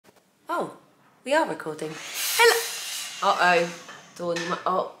Oh, we are recording. Hello. Uh-oh. Dawn, you might...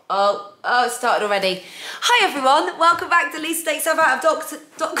 Oh, it started already. Hi, everyone. Welcome back to Lisa Takes Herself Out of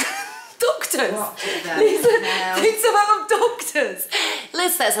Doctors. Lisa Takes Herself Out of Doctors.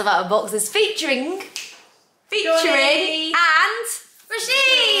 Lisa Takes Herself Out of Boxes featuring Johnny. and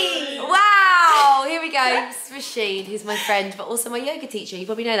Rashid. Wow, here we go. It's Rashid, who's my friend, but also my yoga teacher. You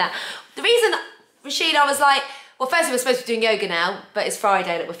probably know that. The reason, Rashid, I was like, well, firstly, we're supposed to be doing yoga now, but it's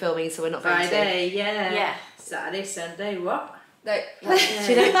Friday that we're filming, so we're not going to. Friday, yeah. Yeah. Saturday, Sunday, what? No,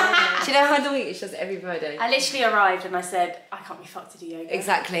 she know how the week she does it every Friday. I literally arrived and I said, I can't be fucked to do yoga.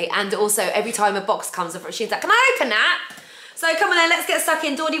 Exactly, and also every time a box comes up, she's like, can I open that? So come on then, let's get stuck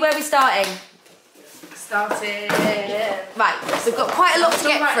in. Dawdy, where are we starting? Started. Right, so we've got quite a lot to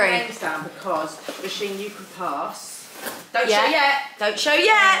get through. Names down because machine you can pass. Don't Yeah. show yet. Don't show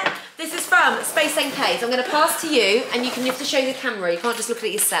yet. This is from Space NK. So I'm going to pass to you, and you have to show the camera. You can't just look at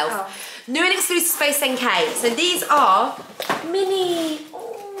it yourself. Oh. New and exclusive Space NK. So these are mini.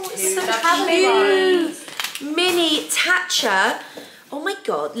 Oh, it's so cute. Mini Tatcha. Oh my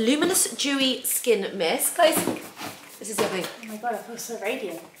god, luminous dewy skin mist. Close. This is lovely. Oh my god, I feel so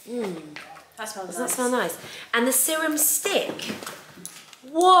radiant. That smells Doesn't nice. that smell nice? And the serum stick.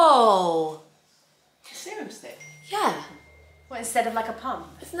 Whoa. Serum stick. Yeah. What, instead of like a pump?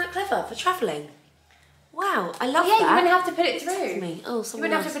 Isn't that clever for travelling? Wow, I love Yeah, that. you wouldn't have to put it through. Me. Oh, You someone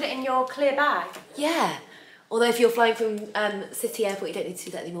wouldn't have else. to put it in your clear bag. Yeah. Although if you're flying from City Airport, you don't need to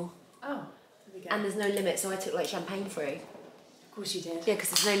do that anymore. Oh, there we go. And there's no limit, so I took like champagne free. Of course you did. Yeah, because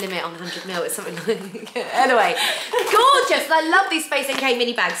there's no limit on 100ml. It's something like... Anyway, gorgeous. And I love these Space NK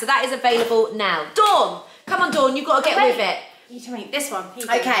mini bags. So that is available now. Dawn, come on, Dawn. You've got to get with it. You tell me this one. Here you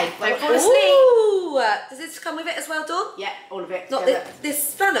go. Okay. Don't fall asleep. Ooh. Does this come with it as well, Dawn? Yeah, all of it. Not together.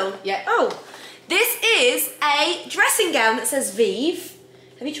 this flannel? Yeah. Oh. This is a dressing gown that says VIEVE.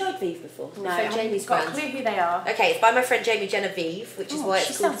 Have you tried VIEVE before? No, My I friend haven't Jamie's got a brand. clue who they are. Okay, it's by my friend Jamie Genevieve, which is Oh, why she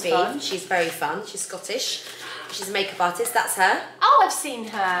it's called sounds VIEVE. fun. She's very fun. She's Scottish. She's a makeup artist. That's her. Oh, I've seen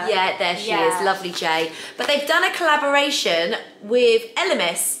her. Yeah, there she is. Lovely Jay. But they've done a collaboration with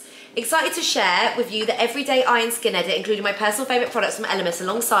ELEMIS. Excited to share with you the everyday eye and skin edit, including my personal favourite products from ELEMIS,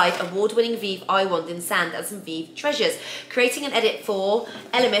 alongside award-winning VIEVE eye wand in sand and some VIEVE treasures. Creating an edit for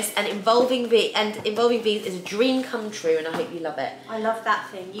ELEMIS and involving VIEVE is a dream come true, and I hope you love it. I love that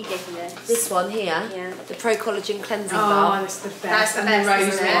thing. You gave me this. This one here, Yeah. the Pro Collagen Cleansing Bar. Oh, that's the best. That's the and best, the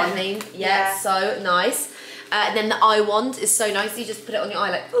rose isn't it? one. I mean, yeah, so nice. And then the eye wand is so nice. You just put it on your eye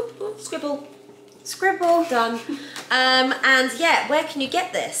like, ooh, ooh, scribble, Scribble. done. And yeah, where can you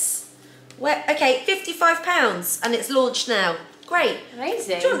get this? Where? Okay, £55, and it's launched now. Great.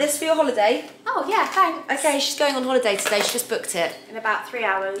 Amazing. Do you want this for your holiday? Oh yeah, thanks. Okay, she's going on holiday today. She just booked it. In about 3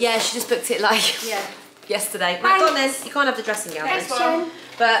 hours. Yeah, she just booked it like Yeah. yesterday. Thanks. Right, go on then. You can't have the dressing gown. Thanks, then. Jen.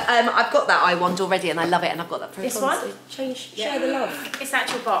 But I've got that eye wand already, and I love it, and I've got that Pro This Con, one? so share the love. It's an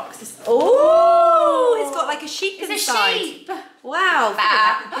actual box. It's Oh, it's got like a sheep a inside. sheep. Wow.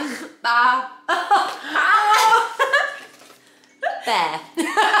 Bear.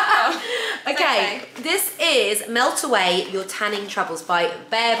 Okay, this is Melt Away Your Tanning Troubles by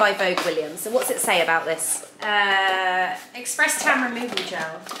Bear by Vogue Williams. So what's it say about this? Express tan removal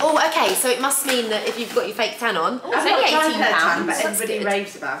gel. Oh, okay, so it must mean that if you've got your fake tan on. It's I've only not tried her tan, £18. but That's everybody good.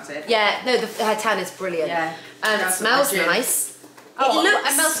 raves about it. Yeah, no, her tan is brilliant. Yeah. And it That's smells what I do. nice. Oh, It looks...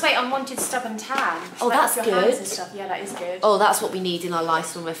 and Melt Away Unwanted Stubborn Tan. Oh, Like that's off your hands good. and stuff. Yeah, that is good. Oh, that's what we need in our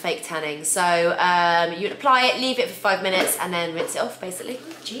lives when we're fake tanning. So you apply it, leave it for 5 minutes, and then rinse it off, basically.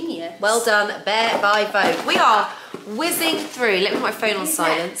 Genius. Well done, Bear by Vogue. We are whizzing through. Let me put my phone on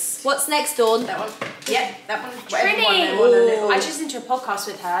silence. What's next, Dawn? That one? Yeah, that one. Trinny. Ooh. I just listened to a podcast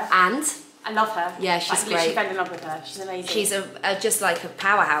with her. And I love her. Yeah, she's I literally great. fell in love with her. She's amazing. she's just like a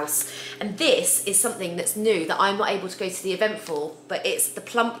powerhouse. And this is something that's new that I'm not able to go to the event for, but it's the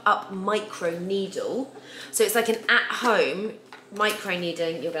Plump Up Micro Needle. So it's like an at-home micro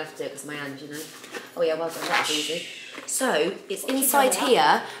needling. You're going to have to do it because my hand, you know. Oh yeah, well done, that was easy. So it's inside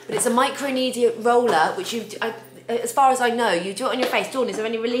here, but it's a micro needle roller, which as far as I know, you do it on your face. Dawn, is there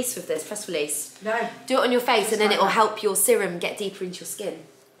any release with this, press release? No. Do it on your face, Just and then like it will that. help your serum get deeper into your skin.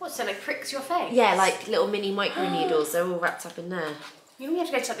 What, so like pricks your face? Yeah, like little mini micro needles. They're all wrapped up in there. You normally have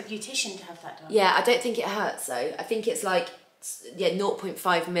to go to like the beautician to have that done. Yeah, I don't think it hurts though. I think it's like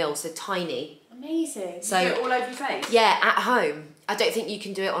 0.5 mil, so tiny. Amazing. So You do it all over your face? yeah, at home. I don't think you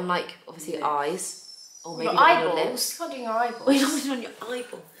can do it on like obviously Lips. eyes or maybe Your not on your eyeballs. lips. You can't do your eyeballs. Well, you're not on your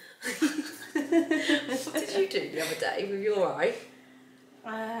eyeball. What did you do the other day with your eye?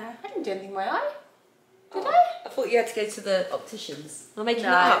 I didn't do anything with my eye. Did I? I thought you had to go to the opticians. I'm making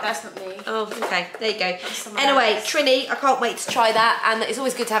No, that up. that's not me. Oh, okay. There you go. someone Anyway, else. Trinny, I can't wait to try that. And it's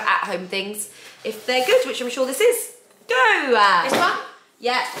always good to have at-home things if they're good, which I'm sure this is. Go! This one?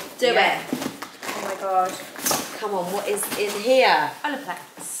 Yeah, do Yeah. it. Oh my god. Come on, what is in here?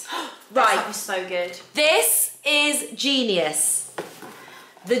 OLAPLEX. Right. That was so good. This is genius.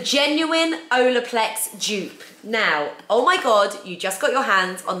 The genuine OLAPLEX dupe. Now, oh my god, you just got your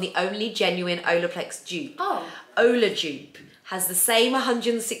hands on the only genuine OLAPLEX dupe. Oh. OLADupe has the same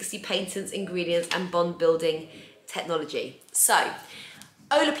 160 patents, ingredients and bond building technology. So,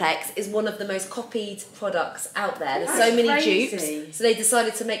 OLAPLEX is one of the most copied products out there. There's so many crazy. dupes, so they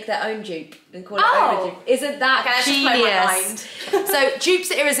decided to make their own dupe and call it Oh. OLADupe. Isn't that Okay, that's just blown my genius? So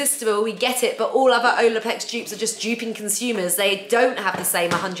dupes are irresistible, we get it, but all other OLAPLEX dupes are just duping consumers. They don't have the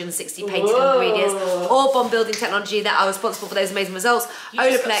same 160 patented Whoa. ingredients or bond building technology that are responsible for those amazing results. You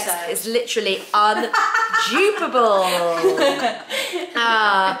just got OLAPLEX served. is literally undupable.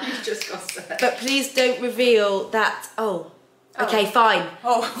 You just got set. But please don't reveal that. Oh, okay, fine.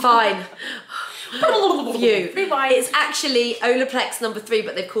 Oh. Fine. You. Rewind. It's actually OLAPLEX #3,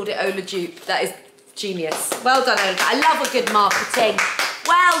 but they've called it OLADupe. That is genius. Well done, OLAPLEX. I love a good marketing.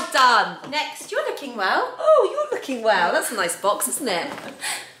 Well done. Next, you're looking well. Oh, you're looking well. That's a nice box, isn't it?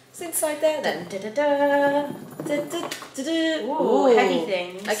 What's inside there then? Da-da-da. Da-da-da-da. Ooh, heavy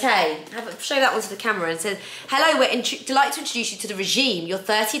things. Okay, show that one to the camera and say, hello, we're delighted to introduce you to the Regime, your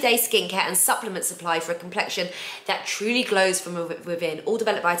 30-day skincare and supplement supply for a complexion that truly glows from within. All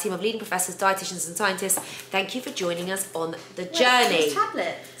developed by a team of leading professors, dietitians and scientists. Thank you for joining us on the journey. These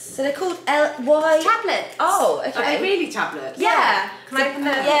tablets. So they're called L-Y... Tablets. Oh, Are okay. they really tablets? Yeah. Can I open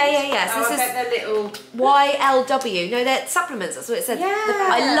them? Yeah. So Oh, I this bet is they're little. YLW. No, they're supplements, that's what it said. Yeah.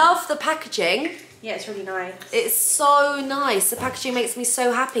 I love the packaging. Yeah, it's really nice. It's so nice. The packaging makes me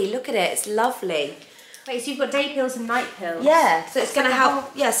so happy. Look at it. It's lovely. Wait, so you've got day pills and night pills? Yeah. So it's going to like a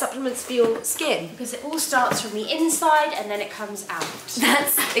help. Yeah, supplements for your skin. Because it all starts from the inside and then it comes out.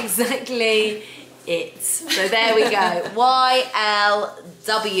 That's exactly it. So there we go.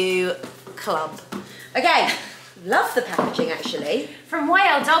 YLW Club. Okay. Love the packaging actually. From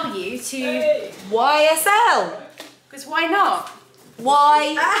YLW to... YSL. Because why not?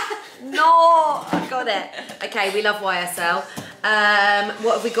 Why not? I got it. Okay, we love YSL.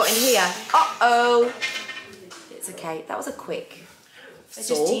 What have we got in here? Uh-oh. It's okay. That was a quick They're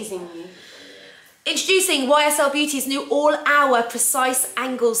saw. just teasing you. Introducing YSL Beauty's new all-hour Precise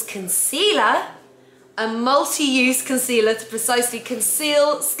Angles Concealer. A multi-use concealer to precisely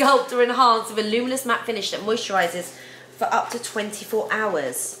conceal, sculpt or enhance with a luminous matte finish that moisturizes for up to 24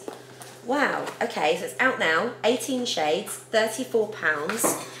 hours. Wow, okay, so it's out now, 18 shades, £34.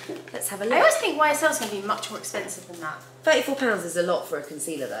 Let's have a look. I always think YSL's going to be much more expensive than that. £34 is a lot for a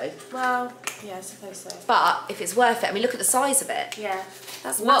concealer though. Well, yeah, I suppose so. But if it's worth it, I mean, look at the size of it. Yeah.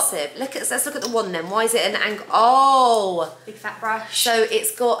 That's massive. Let's look at the one then. Why is it an angle? Oh! Big fat brush. So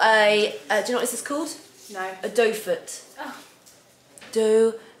it's got a, do you know what this is called? No. A doe foot. Oh.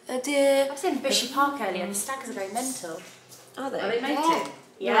 A dear. I was in Bushy Park earlier, the stags are going mental. Are they? Are they mating? No,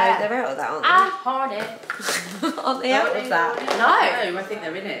 Yeah. they're out of that, aren't they? Hornet. Aren't they out of that? No. No, I think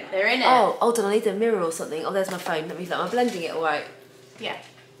they're in it. They're in it. Oh, hold on, I need a mirror or something. Oh, there's my phone. Let me look. Am I blending it all right? Yeah.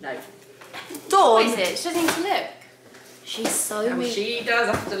 No. Dawn! What is it? She doesn't need to look. She's so Oh, mean. she does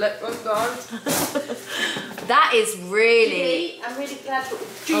have to look. Oh, God. That is really... I'm really glad.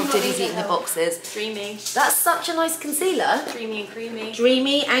 Oh, Diddy's eating the boxes. Dreamy. That's such a nice concealer. Dreamy and creamy.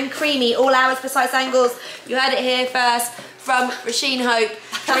 Dreamy and creamy, all hours, precise angles. You heard it here first from Rasheen Hope.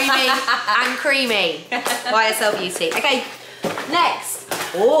 Dreamy and creamy. YSL Beauty. Okay, next.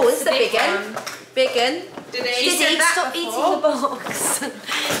 Oh, this is a big one. Big one. Diddy, Stop eating the box.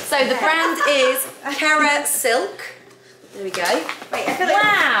 So the brand is Kera Silk. There we go. Wait, I feel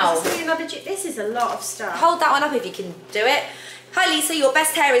Wow. This is a lot of stuff. Hold that one up if you can do it. Hi Lisa, your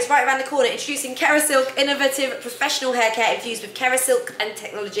best hair is right around the corner. Introducing Kera Silk, innovative professional hair care infused with Kera Silk and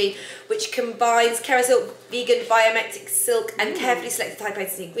technology, which combines Kera Silk vegan biometric silk and carefully selected high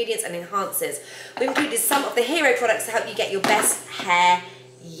potency ingredients and enhancers. We've included some of the hero products to help you get your best hair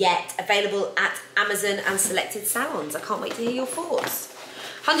yet. Available at Amazon and selected salons. I can't wait to hear your thoughts.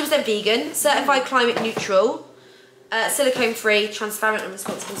 100% vegan, certified climate neutral, silicone free, transparent and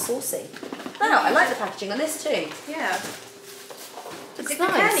responsible sourcing. Oh, I like the packaging on this too. Yeah. Looks Is it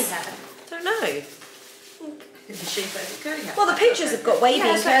curly hair? Don't know. She says curly hair. Well, the pictures have got wavy Yeah,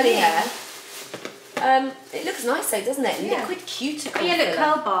 and that's what I curly mean. hair. It looks nice though, doesn't it? Yeah. Liquid cuticle Oh yeah, look, filler.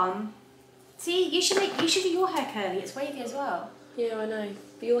 curl balm. See, you should do your hair curly. It's wavy as well. Yeah, I know.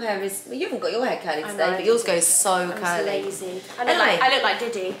 But your hair is... Well, you haven't got your hair curly today, know, but yours goes so curly. I'm lazy. Anyway. I look like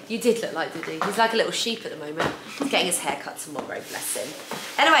Diddy. You did look like Diddy. He's like a little sheep at the moment. He's getting his hair cut tomorrow, bless him.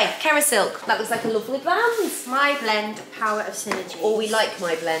 Anyway, Kerasilk. That looks like a lovely blend. My blend, Power of Synergy. Oh, we like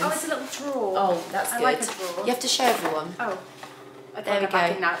my blend. Oh, it's a little drawer. Oh, that's good. I like a drawer. You have to show everyone. Oh. I There we can't go back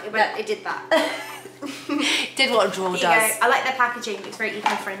go. in now. It did that. Did what a drawer There does. you go. I like their packaging. It's very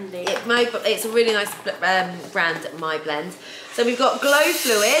eco-friendly. It's a really nice brand, My Blend. So we've got Glow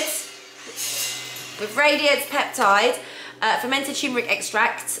Fluid with Radiance Peptide, fermented turmeric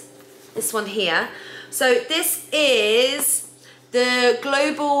extract, this one here. So this is the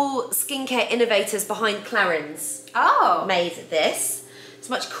global skincare innovators behind Clarins. Oh. Made this. It's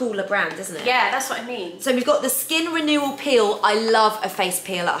a much cooler brand, isn't it? Yeah, that's what I mean. So we've got the Skin Renewal Peel. I love a face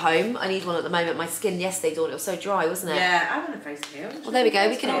peel at home. I need one at the moment. My skin yesterday, Dawn, it was so dry, wasn't it? Yeah, I want a face peel. Well, there we go.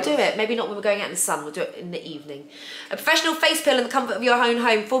 We can all do it. Maybe not when we're going out in the sun. We'll do it in the evening. A professional face peel in the comfort of your own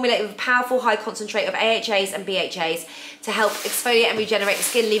home, formulated with a powerful high concentrate of AHAs and BHAs to help exfoliate and regenerate the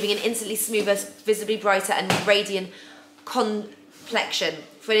skin, leaving an instantly smoother, visibly brighter and radiant complexion.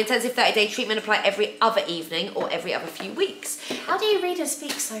 For an intensive 30-day treatment, apply every other evening or every other few weeks. How do you read and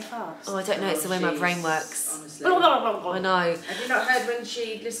speak so fast? Oh, I don't know. It's the way my brain works. Honestly. I know. Have you not heard when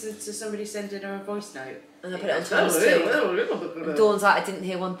she listened to somebody sending her a voice note? And I put it on Thomas too. And Dawn's like, I didn't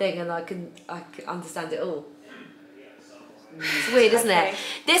hear one thing, and I can understand it all. It's weird, isn't it?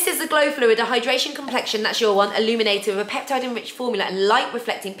 This is the Glow Fluid, a hydration complexion, that's your one, illuminated with a peptide-enriched formula and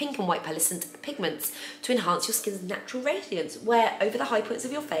light-reflecting pink and white pearlescent pigments to enhance your skin's natural radiance. Wear over the high points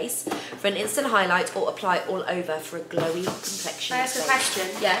of your face for an instant highlight or apply all over for a glowy complexion. Can I ask a question?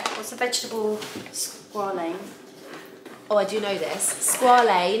 Yeah. What's a vegetable squalane? Oh, I do know this.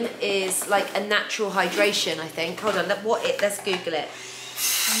 Squalane is like a natural hydration, I think. Hold on, let's Google it.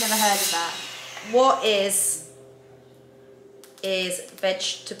 I've never heard of that. What is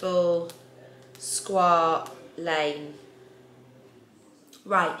vegetable squalane?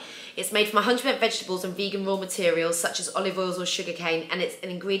 Right, it's made from 100% vegetables and vegan raw materials such as olive oils or sugarcane, and it's an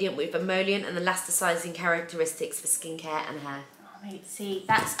ingredient with emollient and elasticizing characteristics for skincare and hair. Oh, mate, see,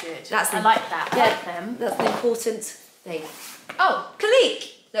 that's good. I like that. I like them. That's an important thing. Oh,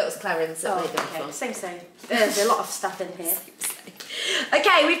 Clinique! That was Clarins that made them okay. from. Same. There's a lot of stuff in here.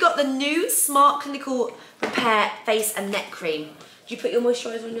 Okay, we've got the new Smart Clinical Repair Face and Neck Cream. Do you put your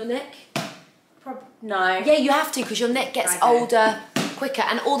moisturiser on your neck? No. Yeah, you have to, because your neck gets older quicker,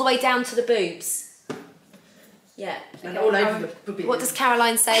 and all the way down to the boobs. Yeah. And all over the boobs. What does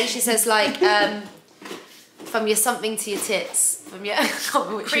Caroline say? She says like, from your something to your tits. From your, I can't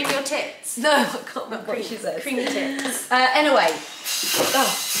remember what Cream your tits. No, I can't remember what she says. Cream your tits. Anyway.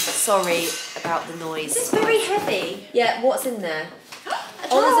 Oh, sorry about the noise. This is very heavy. Yeah, what's in there?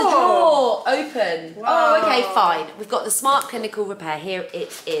 Oh, there's a drawer. Open. Wow. Oh, okay, fine. We've got the Smart Clinical Repair. Here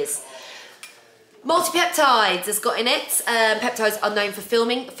it is. Multi-peptides has got in it. Peptides are known for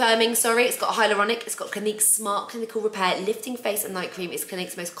firming. It's got hyaluronic. It's got Clinique's Smart Clinical Repair Lifting Face and Night Cream. It's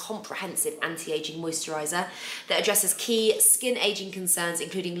Clinique's most comprehensive anti-aging moisturiser that addresses key skin aging concerns,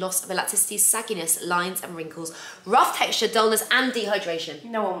 including loss of elasticity, sagginess, lines and wrinkles, rough texture, dullness and dehydration.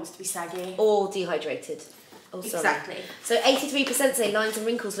 No one wants to be saggy. Or dehydrated. Oh, sorry. Exactly. So 83% say lines and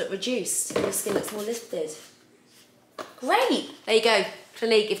wrinkles look reduced. Your skin looks more lifted. Great. There you go.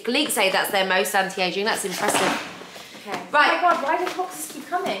 Clinique. If Clinique say that's their most anti-aging, that's impressive. Okay. Right. Oh my God, why do boxes keep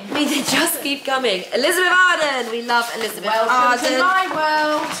coming? I mean, they just keep coming. Elizabeth Arden. We love Elizabeth Welcome Arden. to my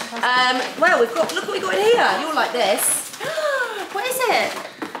world. Well, look what we got in here. You're like this. What is it?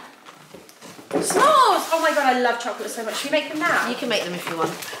 S'mores! Oh my God, I love chocolate so much. Should we make them now? You can make them if you want.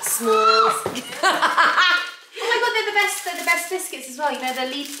 S'mores. Oh my God, they're the best biscuits as well. You know,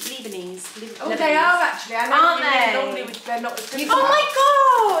 they're Lebanese. Oh, they are actually. I know Aren't they? Normally they're not with Oh my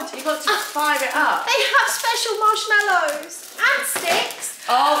God! You've got to fire it up. They have special marshmallows and sticks.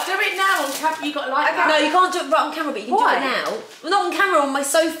 Oh, do it now on camera. You got to like that. No, you can't do it right on camera, but you can do it now. Well, not on camera, on my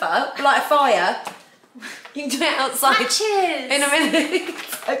sofa, light a fire. You can do it outside. Matches. In a minute.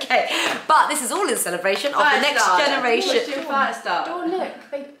 Okay, but this is all in celebration of the next generation. Fire starter. Oh look,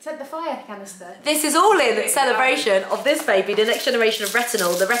 they said the fire canister. This is all in celebration of this baby, the next generation of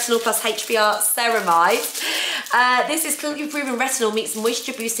retinol, the Retinol Plus HBR Ceramide. This is clinically proven retinol meets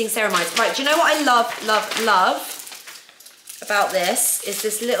moisture boosting ceramides. Right, do you know what I love about this? Is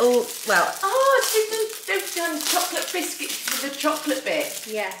this little, well... Oh, they've done chocolate biscuits with the chocolate bit.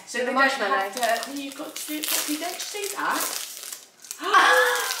 Yeah, So the they marshmallow. don't have to, you've got to do it properly. Don't you see that? I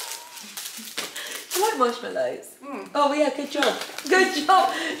like marshmallows. Oh yeah, good job. Good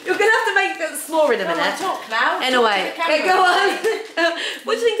job. You're going to have to make this more in a minute. Talk now. Anyway, okay, go on.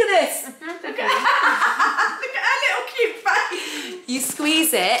 What do you think of this? Look at her little cute face.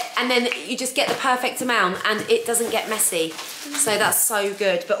 squeeze it and then you just get the perfect amount and it doesn't get messy. So that's so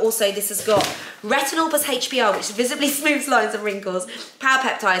good. But also this has got retinol plus HBR, which visibly smooths lines and wrinkles, power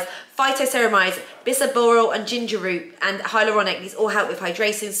peptides, phytoceramides, bisaboryl and ginger root and hyaluronic. These all help with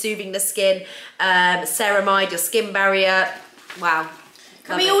hydration, soothing the skin, ceramide, your skin barrier. Wow.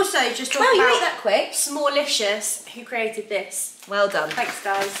 Can we also just talk you about ate that quick? Smallicious, who created this? Well done. Thanks,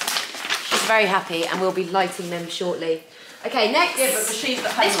 guys. She's very happy and we'll be lighting them shortly. Okay, next. Yeah, but she's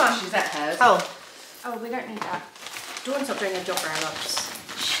at home. This one. She's at hers. Oh, we don't need that. Dawn's not doing her job very much.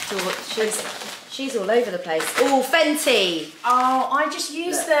 She's all over the place. Oh, Fenty. Oh, I just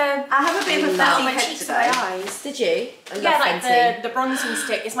used the... I have a bit of a on fancy my head cheeks and my today. eyes. Did you? I love Yeah, like Fenty. the bronzing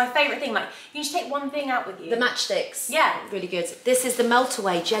stick is my favourite thing. Like, you just take one thing out with you. The matchsticks. Yeah. Really good. This is the Melt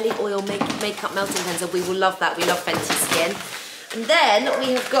Away Jelly Oil Makeup Melting Cleanser. We will love that. We love Fenty skin. And then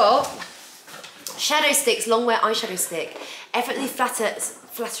we have got Shadow Sticks, Long Wear Eyeshadow Stick. Effortlessly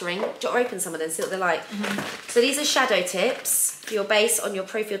flattering. Do you want to open some of them, see what they're like? So these are shadow tips for your base on your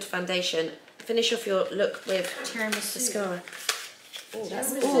Pro Filter foundation. Finish off your look with mascara.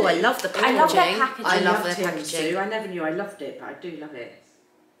 Oh, I love the packaging. I love their packaging. I love their their packaging. I never knew I loved it, but I do love it.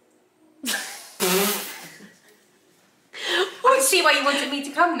 I can see why you wanted me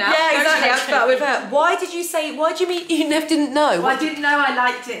to come now. Yeah, exactly. I felt with her. Why did you mean you never didn't know? Well, I didn't know I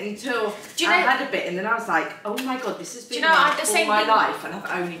liked it until Do you know, I had a bit, and then I was like, oh my god, this has been you know, I had the all same my thing- life, and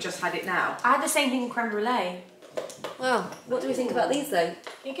I've only just had it now. I had the same thing with creme brulee. Well, what do we think about these though?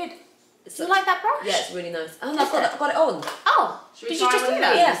 You're good. It's Do you like that brush? Yeah, it's really nice. Oh, no, I've got it on. Oh, Should we did you try just one do of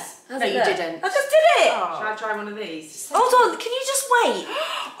that? these? Yes. No, you didn't. I just did it. Oh. Shall I try one of these? Hold on, can you just wait?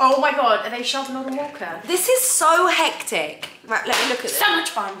 Oh my god, are they Sheldon Alden Walker? This is so hectic. Right, let me look at this. So much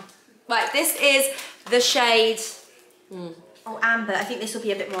fun. Right, this is the shade Oh, Amber, I think this will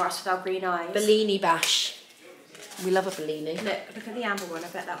be a bit more us with our green eyes. Bellini Bash. We love a Bellini. Look at the Amber one, I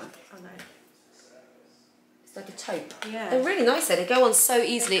bet that one. Oh no. It's like a taupe. Yeah. They're really nice though. They go on so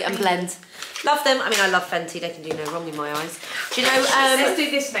easily and blend. Love them. I mean, I love Fenty. They can do no wrong in my eyes. Do you know? Let's do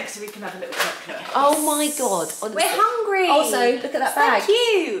this next so we can have a little chocolate. Oh my god. Honestly. We're hungry. Also, look at that bag. So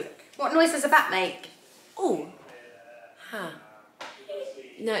cute. What noise does a bat make? Oh. Huh.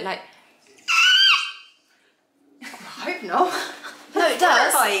 No, like. I hope not. No, it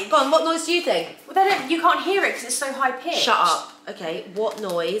does. Terrifying. Go on. What noise do you think? Well, you can't hear it because it's so high pitched. Shut up. Okay. What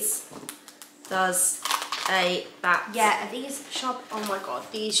noise does a bat? Yeah, are these oh my god,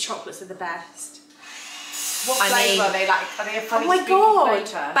 these chocolates are the best. What I flavour mean- are they like? Are they a funny Oh my spooky god.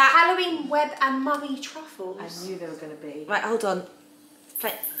 flavour? Halloween web and mummy truffles. I knew they were going to be. Right. Hold on.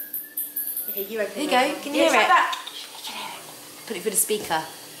 Play. Okay, you open Here you that go. one. Can you hear it's like it? that. Put it through the speaker.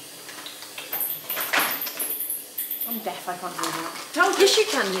 I'm deaf, I can't hear that. Yes, you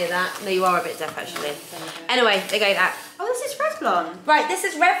can hear that. No, you are a bit deaf actually. Anyway, they go that. Oh, this is Revlon. Right, this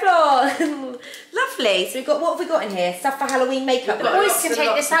is Revlon. Lovely. So we've got, what have we got in here? Stuff for Halloween makeup. We've The got boys lots can and take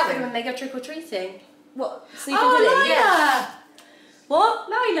lots this of out with things. them when they go trick-or-treating. What? Sleeping Oh, Lily? Lila! What?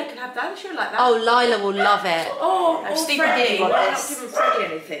 Lila can have that. She'll like that. Oh, Lila will love it. Oh, No, or Stephen Freddie. didn't Why want not this. giving Freddie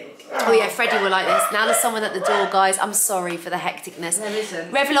anything? Oh yeah, Freddie will like this. Now there's someone at the door, guys. I'm sorry for the hecticness. There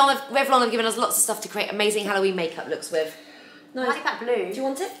isn't. Revlon have given us lots of stuff to create amazing Halloween makeup looks with. I Nice. like that blue. Do you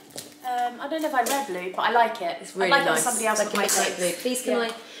want it? I don't know if I read blue, but I like it. It's really I like nice. it when somebody else like with a my midnight blue. face. Please can Yeah.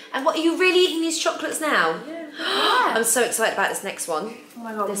 I? And what, are you really eating these chocolates now? Yeah. I'm so excited about this next one. Oh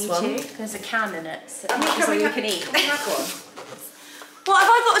my god, This me one. too. There's a can in it, so Can so we you have- can eat. Can we have one? What, have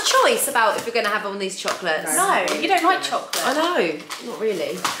I got a choice about if we're going to have one of these chocolates? No, you don't like chocolate. I know, not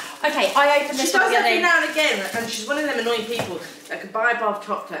really. Okay, I opened She this does one the other every day. now and again, and she's one of them annoying people that can buy a bar of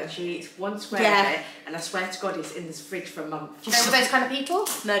chocolate and she eats one square Yeah. of it, and I swear to God, it's in this fridge for a month. Do you know those kind of people?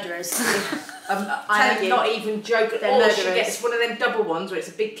 Murderers. I'm you. not even joking. They're Or she murderers. gets one of them double ones where it's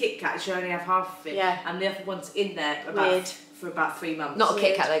a big Kit Kat, she only have half of it, Yeah. and the other one's in there Weird. for about 3 months. Not a Kit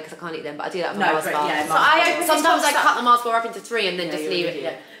Weird. Kat though, because I can't eat them, but I do that for No, Mars but bar. yeah, So I Mars opened bar. Sometimes this I box cut the Mars bar up into 3 and then Yeah, just you're leave an it.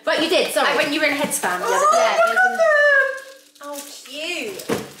 idiot. Right, you did, sorry. When you were in headstand the other Oh, day. look at them! Oh, cute.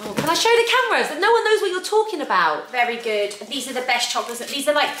 Oh, can I show the cameras? That no one knows what you're talking about. Very good. These are the best chocolates. These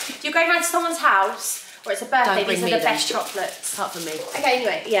are like, you're going around to someone's house, or it's a birthday, Don't bring these are me the them. best chocolates. Apart from me. Okay,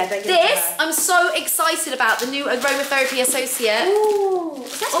 anyway, yeah, don't give it to This, her. I'm so excited about, the new Aromatherapy Associate. Ooh,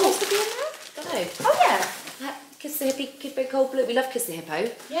 is that supposed to be in there? Don't know. Oh yeah. Kiss the Hippie, Hippo Cold Blue. We love Kiss the Hippo.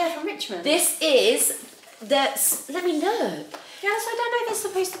 Yeah, from Richmond. This is the, let me know. Yeah, so I don't know if it's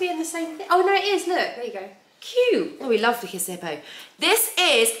supposed to be in the same thing. Oh no, it is, look, there you go. Cute. Oh, we love the Kiss the Hippo. This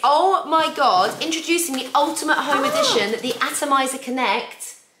is, oh my God, introducing the Ultimate Home Edition, the Atomizer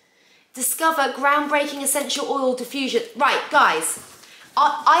Connect. Discover groundbreaking essential oil diffusion. Right, guys,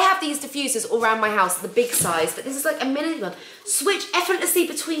 I have these diffusers all around my house, the big size, but this is like a mini one. Switch effortlessly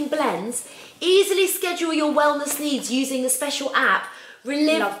between blends. Easily schedule your wellness needs using the special app.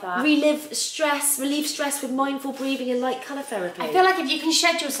 Relieve stress with mindful breathing and light colour therapy. I feel like if you can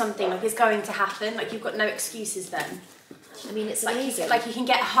schedule something, like it's going to happen, like you've got no excuses then. I mean, it's amazing. Like you can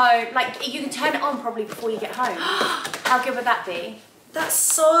get home, like you can turn it on probably before you get home. How good would that be? That's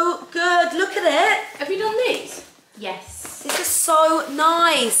so good. Look at it. Have you done these? Yes. This is so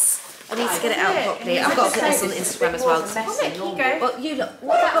nice. I need to get it out properly. I've got to put this on Instagram as well. Here you go. Well, you look.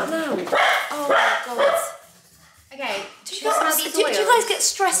 What have I got now? Oh my god. Okay. Do you guys get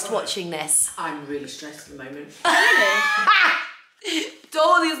stressed watching this? I'm really stressed at the moment. Really?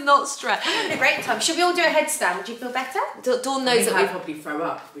 Dawn is not stressed. I'm having a great time. Should we all do a headstand? Would you feel better? Dawn knows that I'd we probably throw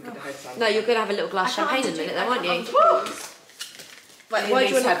up. We could have some. No, you're going to have a little glass of champagne in a minute, though, aren't you? Right, why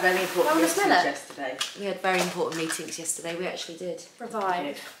do you had very important meetings yesterday? We had very important meetings yesterday. We actually did.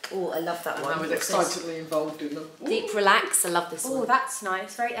 Revive. Oh, I love that one. I was excitedly involved in them. Deep relax. I love this one. Oh, that's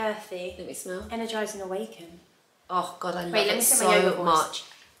nice. Very earthy. Let me smell. Energize and awaken. Oh God, I love Wait, let me it say my yoga so voice. much.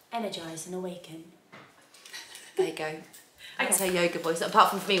 Energize and awaken. There you go. That's her yoga voice. Apart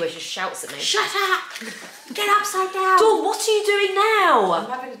from for me, where she shouts at me. Shut up! Get upside down! Dawn, what are you doing now? I'm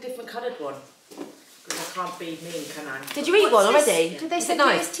having a different coloured one. Because I can't be mean, can I? Did you eat one already? Did they Is say it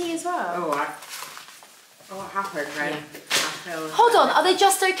nice? ESTee as well? Oh, what happened then? Hold on, are they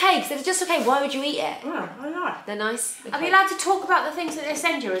just okay? Because if they're just okay, why would you eat it? Oh, I know. They're nice. Are we allowed to talk about the things that they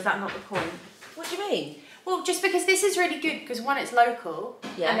send you, or is that not the point? What do you mean? Well, just because this is really good, because one, it's local,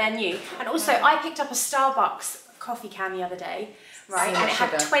 Yeah. and they're new, and also I picked up a Starbucks coffee can the other day, right, So and much it had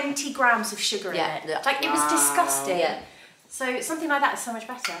sugar. 20 grams of sugar Yeah, in it. yeah. Like, it was disgusting. Yeah. So something like that is so much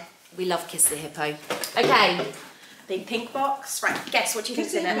better. We love Kiss the Hippo. Okay. Big pink box. Right, guess what do you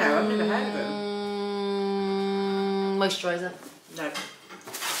think's in it? No, I've never heard of them. Moisturiser. No.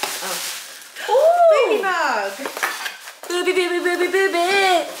 Booby mug. Booby, booby, booby,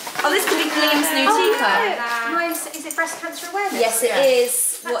 booby. Oh, this could be Liam's new teacup. Mine's, is it breast cancer awareness? Yes, it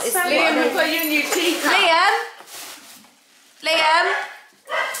is. What is so Liam, what we've got your new teacup. Liam?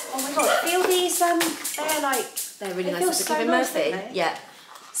 Oh my god, feel these, they're like... They're really They nice. feel It's a so Kevin nice, Murphy. don't they? Yeah.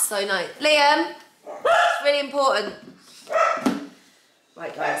 So nice. Liam, it's really important.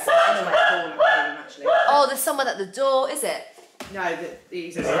 Right, guys. Anyway, actually. Oh, there's someone at the door, is it? No,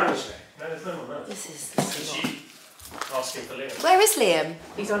 these are... Actually, no, there's no one there. This is It's you asking for Liam. Where is Liam?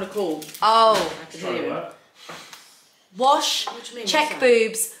 He's on a call. Oh. I can Trying hear to him. work. Wash, What do you mean, check what's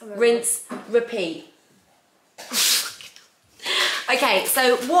that? boobs, rinse, repeat. Okay,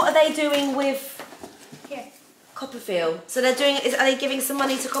 so what are they doing with Here. Copperfield? So they're doing, are they giving some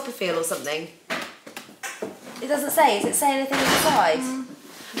money to Copperfield or something? It doesn't say, does it say anything inside?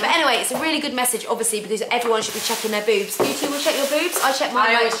 But anyway, it's a really good message, obviously, because everyone should be checking their boobs. You two will check your boobs? I check mine.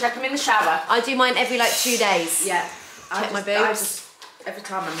 I always check them in the shower. I do mine every like 2 days. Yeah. Check my I boobs. just, every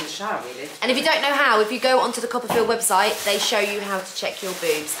time I'm in the shower, really. And if you don't know how, if you go onto the Copperfield website, they show you how to check your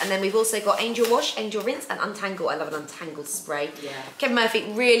boobs. And then we've also got Angel Wash, Angel Rinse, and Un.Tangled. I love an Un.Tangled spray. Yeah. Kevin Murphy,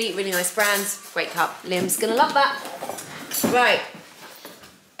 really, really nice brand. Great cup. Liam's gonna love that. Right.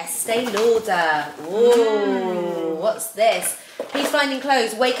 Estee Lauder. Whoa, what's this? Please find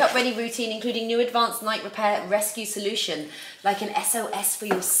enclosed wake up ready routine including new advanced night repair rescue solution like an SOS for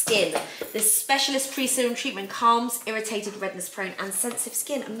your skin. This specialist pre-serum treatment calms irritated, redness prone and sensitive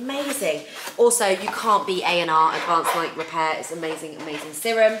skin. Amazing. Also, you can't beat A&R advanced night repair. It's amazing, amazing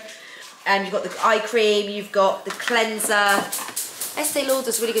serum. And you've got the eye cream, you've got the cleanser. Estee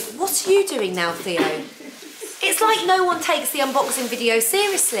Lauder's really good. What are you doing now, Theo? It's like no one takes the unboxing video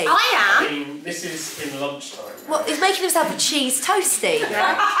seriously. I am. I mean, this is in lunchtime. Well, he's making himself a cheese toasty.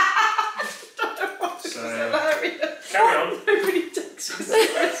 So, carry on. Nobody takes it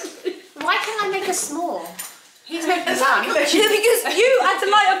seriously. Why can't I make a small? He's making one. Because you had to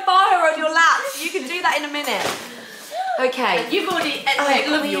light a fire on your lap. You can do that in a minute. Okay. You've already made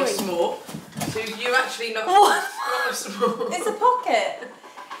love your small, so you actually not a small. It's a pocket.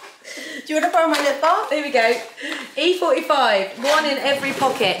 Do you want to borrow my lip balm? Here we go. E45, one in every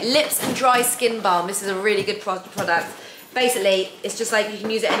pocket. Lips and dry skin balm. This is a really good product. Basically, it's just like you can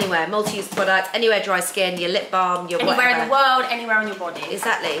use it anywhere. Multi-use product, anywhere dry skin, your lip balm, your Anywhere whatever. in the world, anywhere on your body.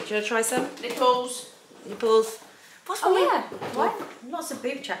 Exactly. Do you want to try some? Nipples. Nipples. What's Oh wrong? yeah. What? Lots of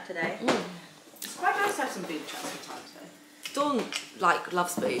boob chat today. It's quite nice to have some boob chat sometimes, though. Dawn, like,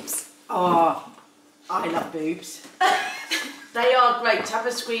 loves boobs. Oh, I love boobs. They are great. To have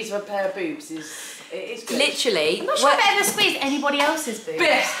a squeeze of a pair of boobs is good. Literally. I'm not sure if I've ever squeezed anybody else's boobs.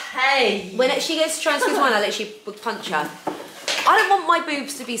 Hey. When she goes to try and squeeze mine, I literally would punch her. I don't want my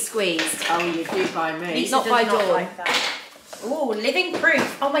boobs to be squeezed. Oh, you do by me. Not by Dawn. Like that. Oh, living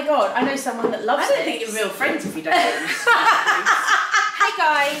proof. Oh my god, I know someone that loves I it. don't think you're real friends if you don't use. Hey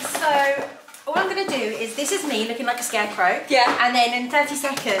guys, so all I'm going to do is, this is me looking like a scarecrow. Yeah. And then in 30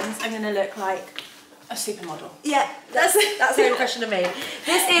 seconds, I'm going to look like a supermodel. Yeah, that's her impression of me.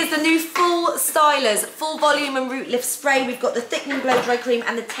 This is the new Full Stylers Full Volume and Root Lift Spray. We've got the Thickening Blow Dry Cream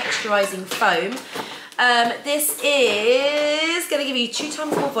and the Texturizing Foam. This is going to give you 2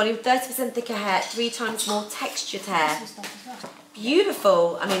 times more volume, 30% thicker hair, 3 times more textured hair.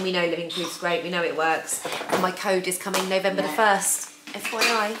 Beautiful. I mean, we know Living Proof's great. We know it works. And my code is coming November the 1st.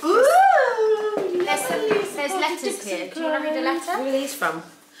 FYI. Ooh! There's letters here. Do you want to read a letter? Where are these from?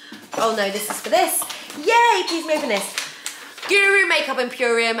 Oh no, this is for this. Yay, please open this. Guru Makeup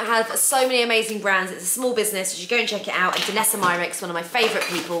Emporium have so many amazing brands. It's a small business. You should go and check it out. And Danessa Myrix, one of my favourite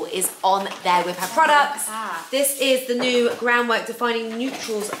people, is on there with her products. This is the new Groundwork Defining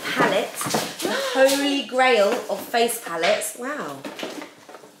Neutrals palette. The holy grail of face palettes. Wow.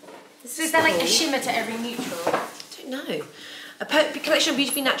 So is there like a shimmer to every neutral? I don't know. A collection of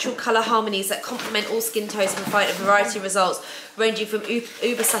beautifully natural colour harmonies that complement all skin tones and provide a variety of results, ranging from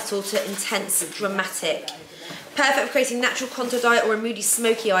uber subtle to intense dramatic. Perfect for creating natural contour dye or a moody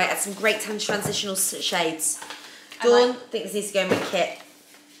smoky eye. Add some great transitional shades. Dawn, I think this needs to go in my kit.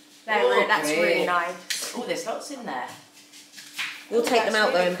 That's really nice. Oh, there's lots in there. We'll take them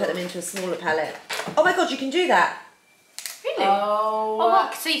out though and put them into a smaller palette. Oh my god, you can do that. Really? Oh,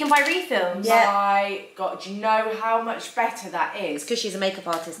 look, so you can buy refills? Yeah. My God, do you know how much better that is? It's because she's a makeup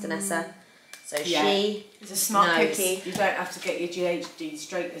artist, Danessa. So Yeah. she It's a smart knows. cookie. You don't have to get your GHD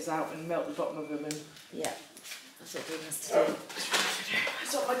straighteners out and melt the bottom of them. And Yeah, that's what Dawn has to do.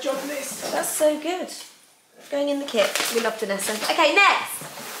 that's on my job list. That's so good. Going in the kit. We love Danessa. Okay,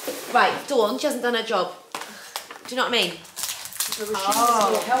 next. Right, Dawn, she hasn't done her job. Do you know what I mean?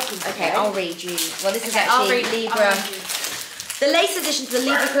 Oh, Okay, I'll read you. Well, this is Okay, I'll actually read Libra. The latest addition to the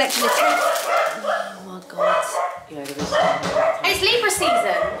Libra collection is... Oh my god. Yeah, there is. It's Libra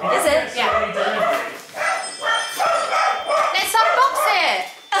season. Is it? Yeah. Let's unbox it.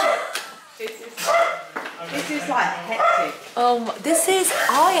 This is like hectic. This is...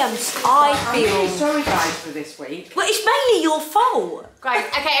 I I'm feel... really sorry, guys, for this week. Well, it's mainly your fault. Guys,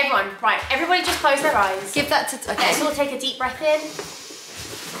 okay, everyone. Right, everybody just close their eyes. Give that to... Okay. Let's all take a deep breath in.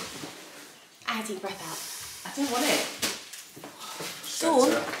 And a deep breath out. I don't want it.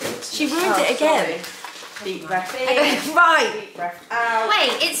 Dawn, she ruined it again. Sorry. Deep breath in. Okay, right. Deep breath out.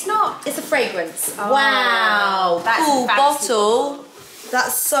 Wait, it's not. It's a fragrance. Oh, Wow. that's Cool fancy. bottle.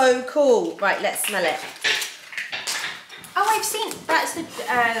 That's so cool. Right, let's smell it. Oh, I've seen. That's the.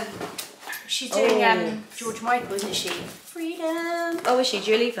 She's doing Oh. George Michael, isn't she? Freedom. Oh, is she?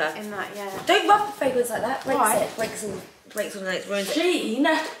 Do you leave her? In that, yeah. Don't rub the fragrance like that. Breaks Why? it. Breaks all the notes. Ruins it. Jean.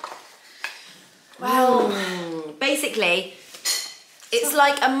 Wow. Basically, it's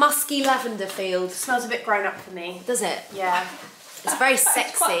like a musky lavender field. Smells a bit grown up for me. Does it? Yeah. It's very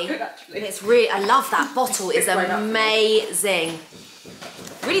sexy. quite good, actually. And it's really. I love that bottle. It's Right up for me. amazing.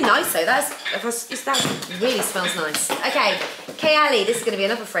 Really nice though. That really smells nice. Okay, Kay Ali, this is going to be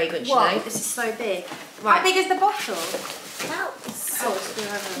another fragrance, you know. This is so big. Right. How big is the bottle?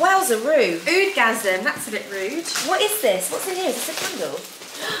 Wowzeroo. Oudgasm. That's a bit rude. What is this? What's in here? Is this a candle?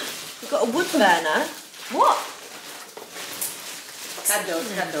 We've got a wood burner. What? Candle.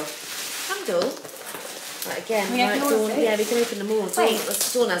 Candle? Right, again. Can we open all of Dawn, these? yeah, we can open them all. Wait.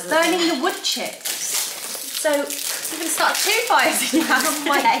 Dawn has Burning the wood chips. So, You can start 2 fires in your house. oh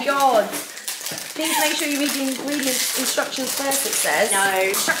my god. Please make sure you read the ingredient instructions first, it says. No,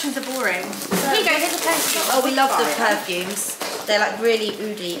 instructions are boring. Here you go, here's a perfume. Oh, we love the perfumes. They're like really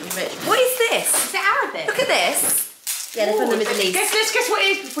oody and rich. What is this? Is it Arabic? Look at this. Yeah, they're from the Middle East. Let's guess what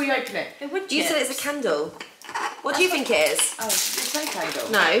it is before you open it. The wood You chips. said it's a candle. What do you think it is? Oh, it's no candle.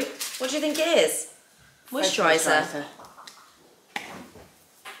 No. What do you think it is? Moisturiser.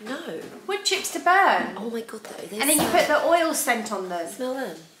 No. Wood chips to burn. Oh my god, though. And then you put the oil scent on them. smell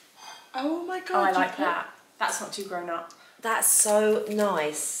them. Oh my god. Oh, I you like put- that. That's not too grown up. That's so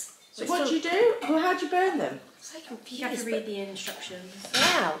nice. So what do you do? Well, how do you burn them? So confused. You have to read the instructions.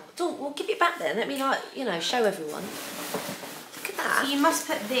 Wow. Dawn, we'll give it back then. Let me show everyone. Look at So that. you must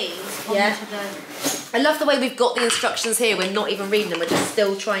put these Yeah. onto the... I love the way we've got the instructions here. We're not even reading them. We're just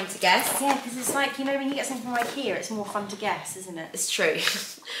still trying to guess. Yeah, because it's like, you know, when you get something from IKEA, it's more fun to guess, isn't it? It's true.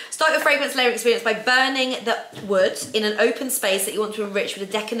 Start your fragrance layering experience by burning the wood in an open space that you want to enrich with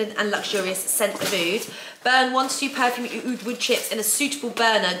a decadent and luxurious scent of oud. Burn 1 to 2 perfume oud wood chips in a suitable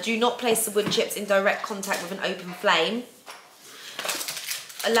burner. Do not place the wood chips in direct contact with an open flame.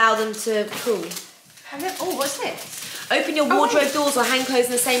 Allow them to cool. Oh, what's this? Open your wardrobe doors or hang clothes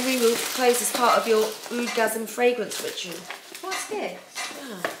in the same room with clothes as part of your oudgasm fragrance ritual. this?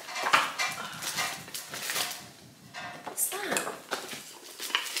 What's that?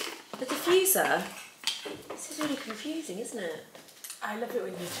 The diffuser? This is really confusing, isn't it? I love it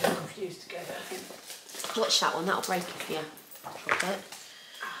when you two are confused together. Watch that one, that'll break it for you. Drop it.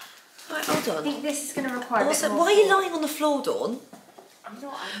 Right, hold I on. think this is going to require a bit Also, more why are you thought. lying on the floor, Dawn? I'm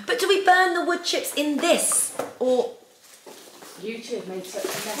not. But do we burn the wood chips in this? Or... You two have made such a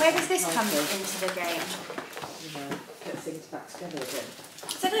mess. Where does this can't come you? into the game? You know, put things back together again.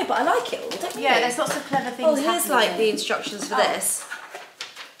 I don't know, but I like it all, don't you? Yeah, there's lots of clever things Oh, here's happening like the here. instructions for Oh. this.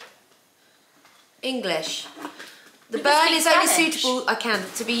 English. The You can burn speak is only Spanish. suitable, I can,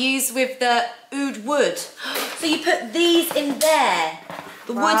 to be used with the oud wood. So you put these in there.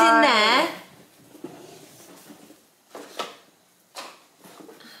 The wood in Right. there.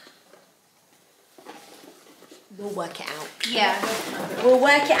 We'll work it out. Yeah. We'll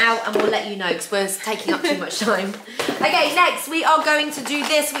work it out and we'll let you know because we're taking up too much time. Okay, next we are going to do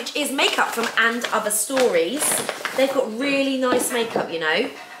this, which is makeup from And Other Stories. They've got really nice makeup, you know,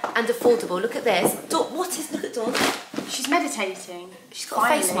 and affordable. Look at this. What is, look at Dawn. She's meditating. She's got a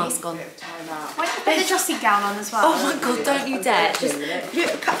face Finally. mask on. Time out. Why don't you put the dressing gown on as well? Oh my God, don't you dare. Just,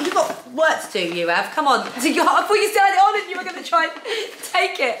 you've got work to do, you have. Come on. I thought you started it on and you were going to try and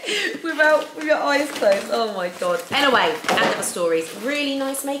take it with your eyes closed. Oh my God. Anyway, And Other Stories. Really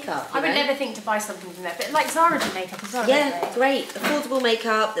nice makeup. I you would know? never think to buy something from there, but like Zara do makeup as well. Yeah, don't they? great. Affordable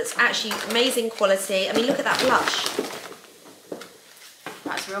makeup that's actually amazing quality. I mean, look at that blush.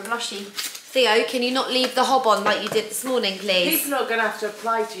 That's real blushy. Theo, can you not leave the hob on like you did this morning, please? People are going to have to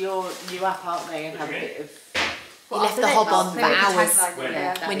apply to your new app, aren't they, and have a bit of... You left the hob on for Maybe the hours tagline,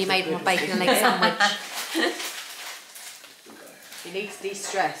 yeah. when you made my bacon and egg sandwich. You need to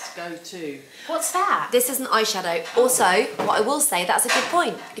de-stress, go to. What's that? This is an eyeshadow. Also, what I will say, that's a good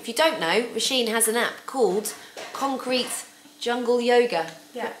point. If you don't know, Rasheen has an app called Concrete Jungle Yoga.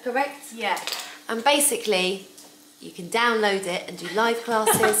 Yeah. Correct? Yeah. And basically, you can download it and do live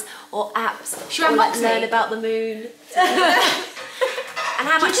classes or apps. Should we or like unbox learn it? about the moon. And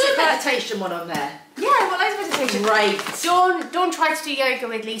how much Do you is do a it? meditation one on there? Yeah, well, loads of meditation. Great. Dawn tried to do yoga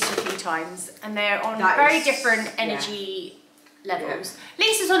with Lisa a few times, and they're on That very is- different energy levels.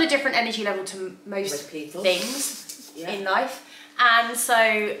 Lisa's on a different energy level to most Most people. things Yeah. in life. And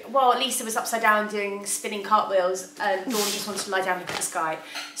so, while Lisa was upside down doing spinning cartwheels, and Dawn just wanted to lie down and look at the sky.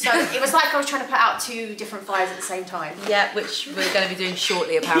 So it was like I was trying to put out two different fires at the same time. Yeah, which we're going to be doing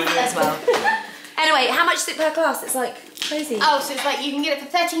shortly apparently as well. Anyway, how much is it per class? It's like crazy. Oh, so it's like you can get it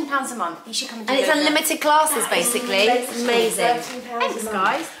for £13 a month. You should come and do And it's yoga. unlimited classes basically. It's amazing. Thanks,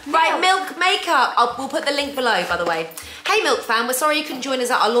 guys. Right, Milk Makeup. We'll put the link below, by the way. Hey, Milk fan, we're sorry you couldn't join us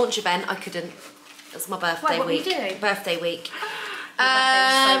at our launch event. I couldn't. It was my birthday What were you week. doing? Birthday week. Your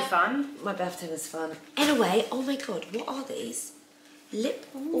birthday was so fun. My birthday was fun. Anyway, oh my God, what are these? Lip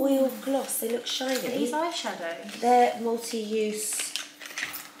oil gloss. They look shiny. These eyeshadows. They're multi-use.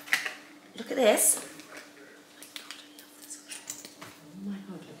 Look at this. Oh my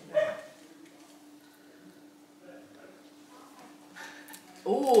God, look at that.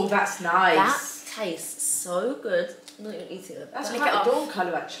 Oh, that's nice. That tastes so good. I'm not even eating it. That's Lick quite it a off. Dawn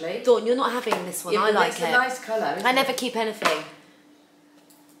colour, actually. Dawn, you're not having this one. Yeah, I but like it's it. a nice colour, isn't I it? never keep anything.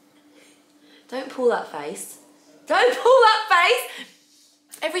 Don't pull that face. Don't pull that face!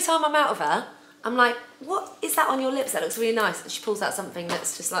 Every time I'm out of her, I'm like, what is that on your lips? That looks really nice. And she pulls out something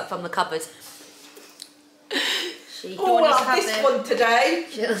that's just like from the cupboard. She Oh, Dawn I needs to have have this the- one today.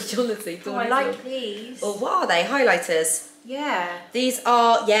 honestly, Oh, I like these. Oh, what are they? Highlighters. Yeah. These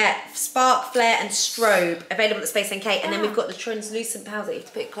are, yeah, Spark, Flare and Strobe, available at Space NK. And then we've got the translucent powder. You have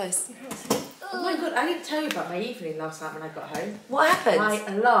to put it close. Oh my God, I didn't tell you about my evening last night when I got home. What happened? My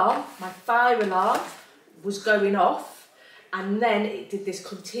alarm, my fire alarm, was going off, and then it did this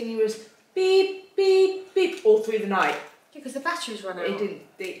continuous beep, beep, beep all through the night. Because the batteries run out. It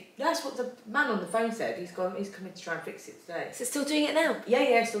didn't. That's what the man on the phone said. He's coming to try and fix it today. Is it still doing it now?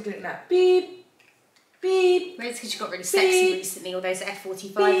 Yeah, still doing it now. Beep, beep. Maybe it's because you got really sexy Beep. recently, all those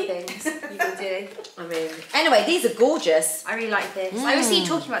F45 Beep. things you've been doing. I mean, anyway, these are gorgeous. I really like this. I always see you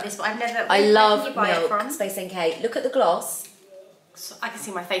talking about this, but I've never. I where can love you buy it Milk from? Space NK. Look at the gloss. So I can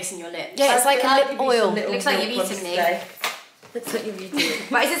see my face in your lips. Yeah, it's like a I'll lip give you oil. some little Looks like milk you've ones eaten me. today. Looks like you're eating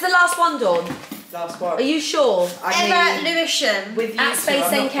it. Right, is this the last one, Dawn? Last one. Are you sure? Emma Lewisham with you at two, Space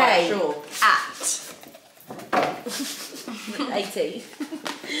I'm not NK. quite sure. at. 80.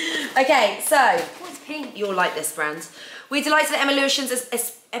 Okay, so What's pink. You'll like this brand. We're delighted that Emma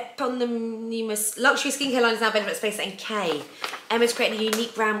as eponymous luxury skincare line is now available at Space NK. Emma's created a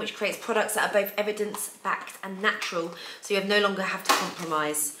unique brand which creates products that are both evidence-backed and natural, so you no longer have to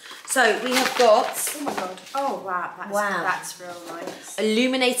compromise. So we have got... Oh my god. Oh wow, that's real nice.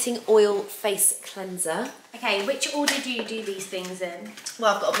 Illuminating Oil Face Cleanser. Okay, which order do you do these things in?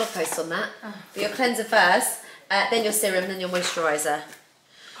 Well, I've got a blog post on that. But your cleanser first, then your serum, then your moisturiser.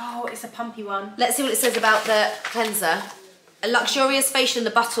 Oh, it's a pumpy one. Let's see what it says about the cleanser. A luxurious facial in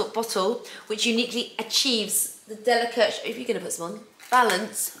the bottle, which uniquely achieves the delicate, if you're going to put some on,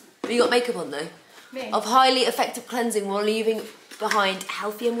 balance, have you got makeup on though? Me. Of highly effective cleansing while leaving behind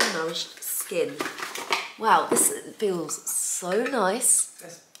healthier, more nourished skin. Wow, this feels so nice.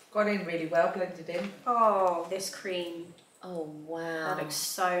 It's gone in really well, blended in. Oh, this cream. Oh wow. That looks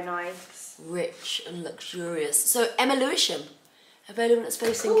so nice. Rich and luxurious. So Emma Lewisham, available at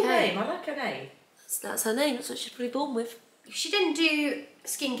Space Cool NK. name, I like her name. That's her name, that's what she's probably born with. If she didn't do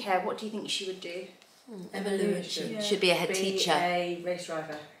skincare, what do you think she would do? Emma Lewisham. Yeah. Should be a head teacher. A race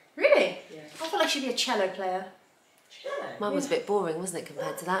driver. Really? Yeah. I feel like she'd be a cello player. Mine was a bit boring, wasn't it,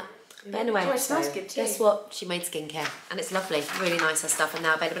 compared to that? But anyway, Oh, it smells good too. guess what? She made skincare, and it's lovely. Really nice, her stuff, and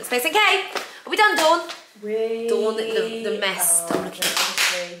now available at Space NK. Are we done, Dawn? Dawn, the mess. I'm looking at.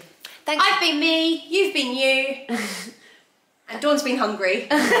 Thank you. I've been me, you've been you, and Dawn's been hungry.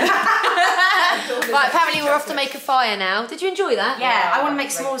 Right, apparently we're off to make a fire now. Did you enjoy that? Yeah, I want to make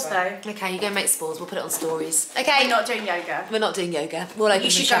s'mores though. Okay, you go make s'mores. We'll put it on stories. We're Okay. not doing yoga. We're not doing yoga. We'll open You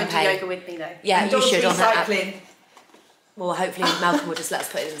some should go and do champagne. yoga with me though. Yeah, And you Dawn's should on that app. recycling. Well, hopefully Malcolm will just let us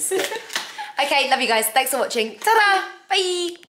put it in the skip. Okay, love you guys. Thanks for watching. Ta-da! Bye!